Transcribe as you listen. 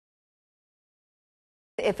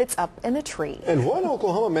if it's up in a tree. And one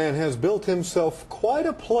Oklahoma man has built himself quite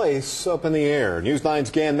a place up in the air. News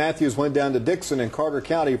 9's Gan Matthews went down to Dixon in Carter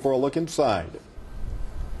County for a look inside.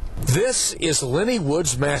 This is Linnie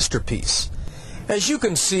Woods' masterpiece. As you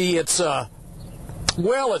can see, it's sort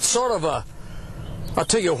of a, I'll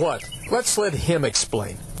tell you what, let's let him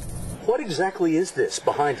explain. What exactly is this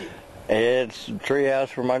behind you? It's a treehouse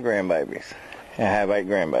for my grandbabies. I have 8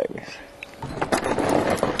 grandbabies.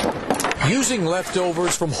 Using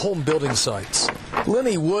leftovers from home building sites,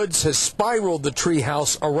 Linnie Woods has spiraled the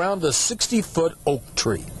treehouse around a 60-foot oak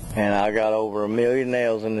tree. And I got over 1 million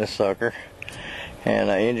nails in this sucker. And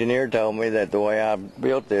the engineer told me that the way I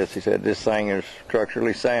built this, he said this thing is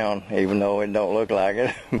structurally sound, even though it don't look like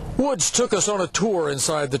it. Woods took us on a tour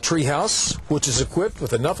inside the treehouse, which is equipped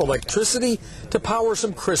with enough electricity to power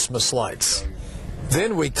some Christmas lights.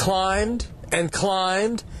 Then we climbed and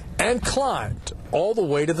climbed and climbed all the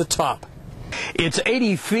way to the top. It's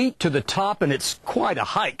 80 feet to the top, and it's quite a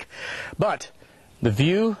hike. But the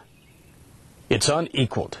view, it's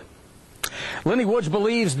unequaled. Linnie Woods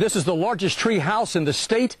believes this is the largest tree house in the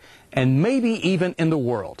state and maybe even in the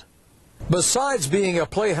world. Besides being a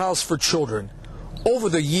playhouse for children, over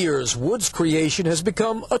the years, Woods' creation has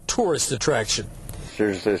become a tourist attraction.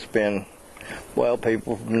 There's just been, well,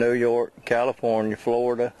 people from New York, California,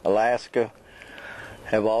 Florida, Alaska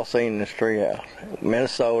have all seen this treehouse.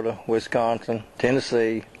 Minnesota, Wisconsin,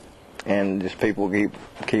 Tennessee, and just people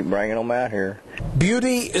keep bringing them out here.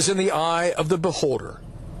 Beauty is in the eye of the beholder.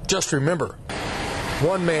 Just remember,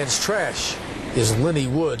 one man's trash is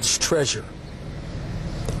Linnie Woods' treasure.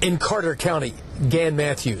 In Carter County, Gan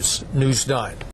Matthews, News 9.